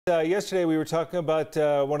Yesterday we were talking about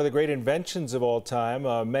one of the great inventions of all time,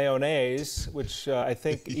 mayonnaise, which I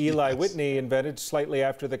think Eli Yes. Whitney invented slightly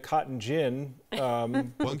after the cotton gin.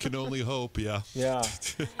 One can only hope, yeah. Yeah.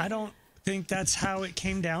 I don't think that's how it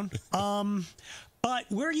came down. But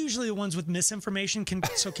we're usually the ones with misinformation.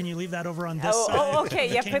 So can you leave that over on this side? Oh, okay.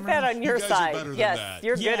 of Yeah, the put that camera? on your You guys are side. better than Yes, that.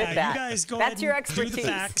 you're good at that. You guys go That's ahead your and expertise. do the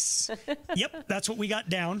facts. Yep, that's what we got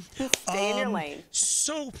down. Stay in your lane.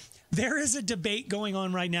 So there is a debate going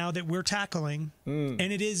on right now that we're tackling, and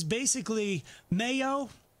it is basically mayo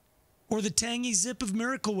or the tangy zip of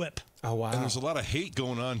Miracle Whip. Oh, wow. And there's a lot of hate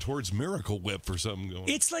going on towards Miracle Whip for something going on.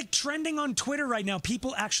 It's like trending on Twitter right now.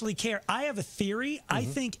 People actually care. I have a theory. I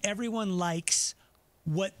think everyone likes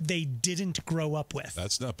what they didn't grow up with.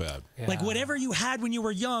 That's not bad. Yeah. Like whatever you had when you were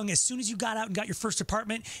young, as soon as you got out and got your first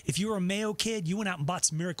apartment, if you were a Mayo kid, you went out and bought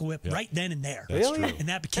some Miracle Whip right then and there. That's Really? true. And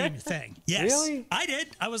that became your thing. Yes. Really? I did.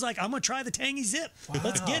 I was like, I'm going to try the tangy zip.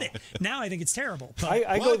 Let's get it. Now I think it's terrible. But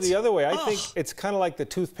I go What? the other way. I Oh. think it's kind of like the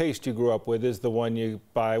toothpaste you grew up with is the one you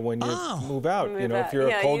buy when you move out. You know, if you're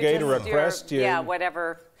a Colgate or a Crest, yeah,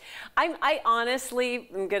 whatever. I honestly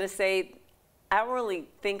am gonna say, I don't really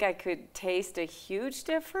think I could taste a huge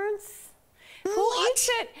difference. Who eats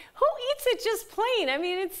it? Who eats it just plain? I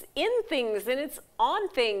mean, it's in things and it's on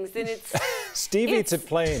things and it's. Steve eats it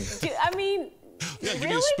plain. I mean, Yeah, give me a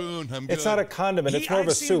really? spoon. I'm good. It's not a condiment. It's more of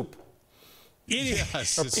a I've seen- soup.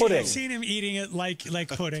 Yes, Or it's- pudding. I've seen him eating it like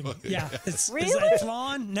pudding. Yeah. Is Really? that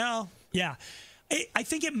flan? No. Yeah. I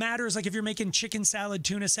think it matters. Like if you're making chicken salad,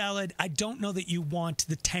 tuna salad, I don't know that you want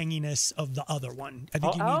the tanginess of the other one. I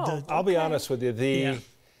think you need the. I'll be honest with you. Yeah.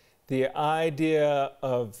 The idea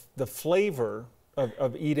of the flavor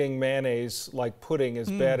of eating mayonnaise like pudding is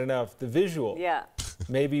bad enough. The visual Yeah.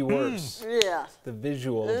 may be worse. Yeah. The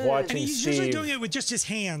visual of And watching he's usually Steve. doing it with just his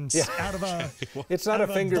hands out of a. It's not out a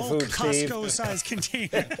of finger bulk food, Steve. Costco-sized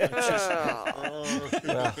container.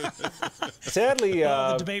 Sadly,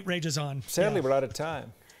 The debate rages on. sadly, we're out of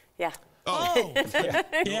time. Yeah. Oh,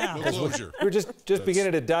 yeah. No closure. We're just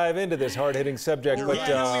beginning to dive into this hard-hitting subject, but Yeah,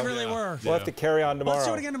 no, we really were. we'll have to carry on tomorrow. Let's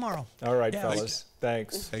do it again tomorrow. All right, Yeah. fellas.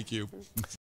 Thanks. Thank you.